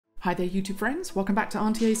Hi there YouTube friends, welcome back to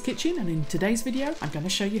Auntie's Kitchen, and in today's video I'm going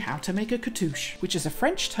to show you how to make a cartouche, which is a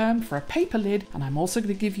French term for a paper lid, and I'm also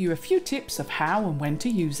going to give you a few tips of how and when to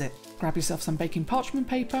use it. Grab yourself some baking parchment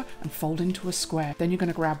paper and fold into a square. Then you're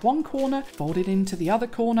going to grab one corner, fold it into the other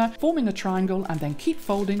corner, forming a triangle, and then keep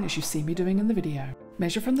folding as you see me doing in the video.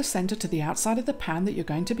 Measure from the center to the outside of the pan that you're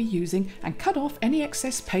going to be using and cut off any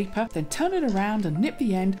excess paper, then turn it around and nip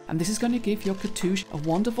the end, and this is going to give your cartouche a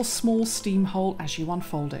wonderful small steam hole as you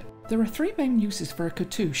unfold it. There are three main uses for a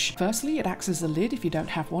cartouche. Firstly, it acts as a lid if you don't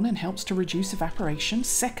have one and helps to reduce evaporation.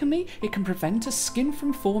 Secondly, it can prevent a skin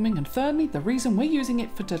from forming. And thirdly, the reason we're using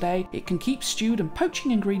it for today, it can keep stewed and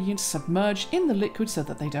poaching ingredients submerged in the liquid so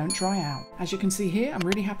that they don't dry out. As you can see here, I'm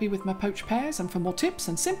really happy with my poached pears, and for more tips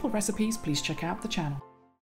and simple recipes, please check out the channel.